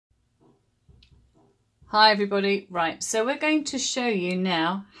Hi everybody, right, so we're going to show you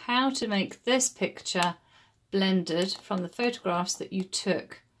now how to make this picture blended from the photographs that you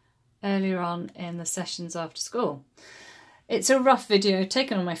took earlier on in the sessions after school. It's a rough video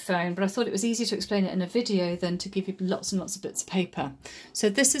taken on my phone, but I thought it was easier to explain it in a video than to give you lots and lots of bits of paper. So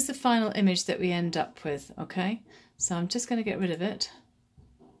this is the final image that we end up with, okay? So I'm just going to get rid of it.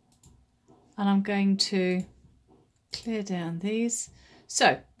 And I'm going to clear down these.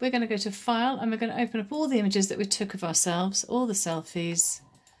 So we're going to go to File and we're going to open up all the images that we took of ourselves, all the selfies.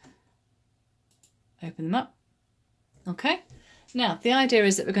 Open them up. Okay. Now the idea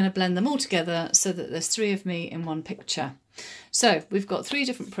is that we're going to blend them all together so that there's three of me in one picture. So we've got three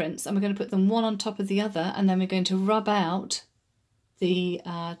different prints and we're going to put them one on top of the other, and then we're going to rub out the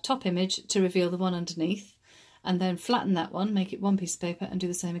top image to reveal the one underneath, and then flatten that one, make it one piece of paper, and do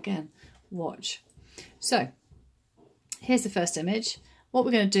the same again. Watch. So here's the first image. What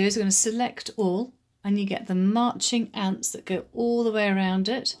we're going to do is we're going to select all, and you get the marching ants that go all the way around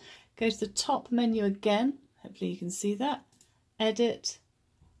it. Go to the top menu again, hopefully you can see that, edit,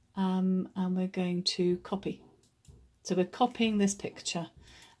 and we're going to copy. So we're copying this picture,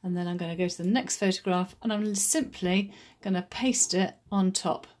 and then I'm going to go to the next photograph and I'm simply going to paste it on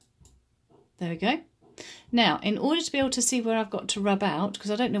top. There we go. Now, in order to be able to see where I've got to rub out, because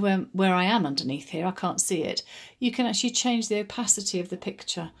I don't know where I am underneath here, I can't see it, you can actually change the opacity of the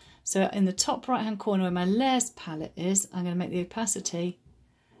picture. So in the top right hand corner where my layers palette is, I'm going to make the opacity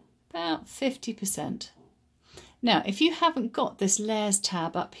about 50%. Now, if you haven't got this layers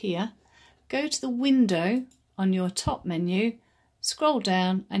tab up here, go to the window on your top menu, scroll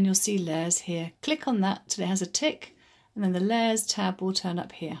down and you'll see layers here. Click on that till it has a tick, and then the layers tab will turn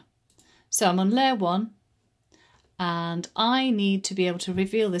up here. So I'm on layer 1 and I need to be able to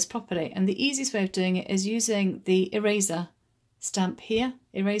reveal this properly, and the easiest way of doing it is using the eraser stamp here,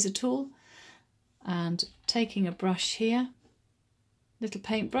 eraser tool, and taking a brush here, little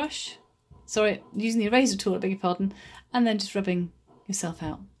paintbrush, sorry, using the eraser tool, I beg your pardon, and then just rubbing yourself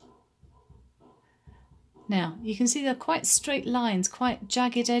out. Now you can see they're quite straight lines, quite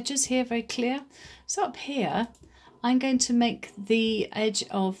jagged edges here, very clear. So up here I'm going to make the edge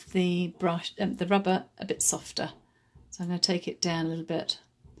of the brush, the rubber, a bit softer. So I'm going to take it down a little bit,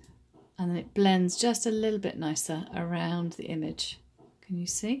 and then it blends just a little bit nicer around the image. Can you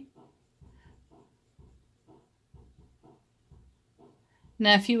see?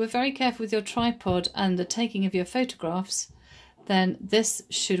 Now if you were very careful with your tripod and the taking of your photographs, then this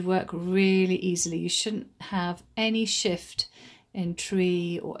should work really easily. You shouldn't have any shift in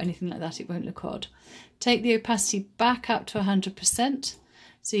tree or anything like that, it won't look odd. Take the opacity back up to 100%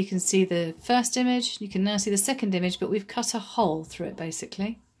 so you can see the first image. You can now see the second image, but we've cut a hole through it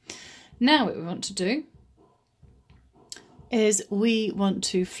basically. Now what we want to do is we want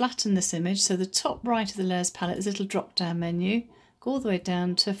to flatten this image. So the top right of the layers palette is a little drop down menu. Go all the way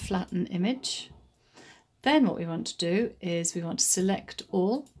down to flatten image. Then what we want to do is we want to select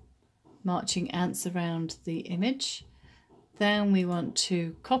all, marching ants around the image. Then we want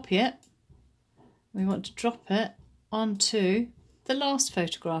to copy it. We want to drop it onto the last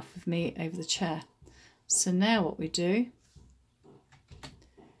photograph of me over the chair. So now what we do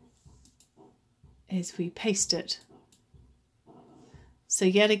is we paste it. So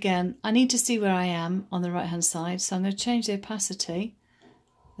yet again, I need to see where I am on the right hand side, so I'm going to change the opacity.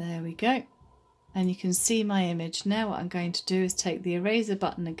 There we go. And you can see my image. Now what I'm going to do is take the eraser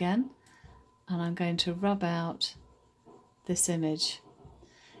button again, and I'm going to rub out this image.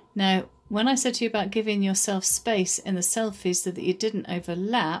 Now, when I said to you about giving yourself space in the selfies so that you didn't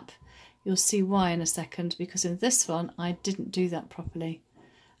overlap, you'll see why in a second, because in this one I didn't do that properly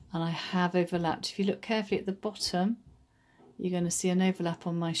and I have overlapped. If you look carefully at the bottom, you're going to see an overlap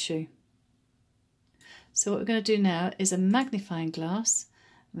on my shoe. So what we're going to do now is a magnifying glass.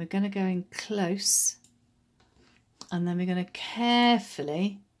 We're going to go in close, and then we're going to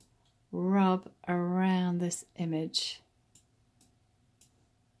carefully rub around this image.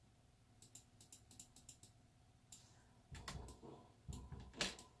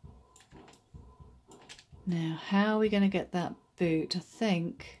 Now, how are we going to get that boot? I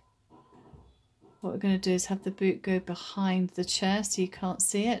think what we're going to do is have the boot go behind the chair so you can't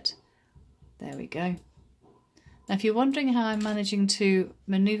see it. There we go. Now, if you're wondering how I'm managing to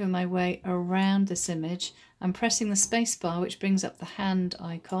manoeuvre my way around this image, I'm pressing the space bar, which brings up the hand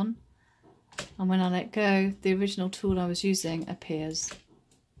icon. And when I let go, the original tool I was using appears.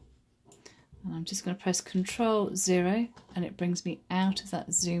 And I'm just going to press Ctrl 0 and it brings me out of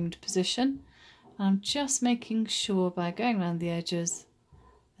that zoomed position. And I'm just making sure by going around the edges,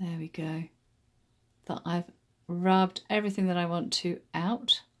 there we go, that I've rubbed everything that I want to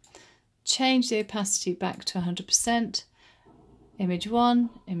out. change the opacity back to 100%. Image 1,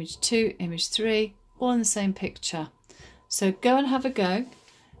 image 2, image 3, all in the same picture. So go and have a go.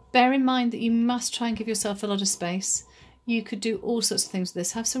 Bear in mind that you must try and give yourself a lot of space. You could do all sorts of things with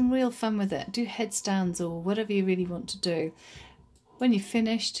this. Have some real fun with it. Do headstands or whatever you really want to do. When you've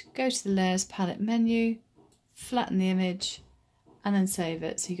finished, go to the Layers Palette menu, flatten the image, and then save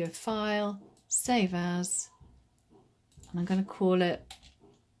it. So you go File, Save As, and I'm going to call it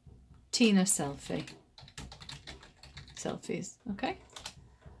Tina Selfie. Selfies, okay?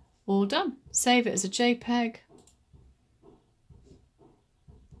 All done. Save it as a JPEG.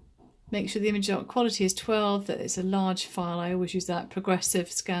 Make sure the image quality is 12, that it's a large file. I always use that. Progressive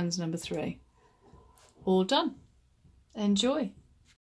scans number 3. All done. Enjoy.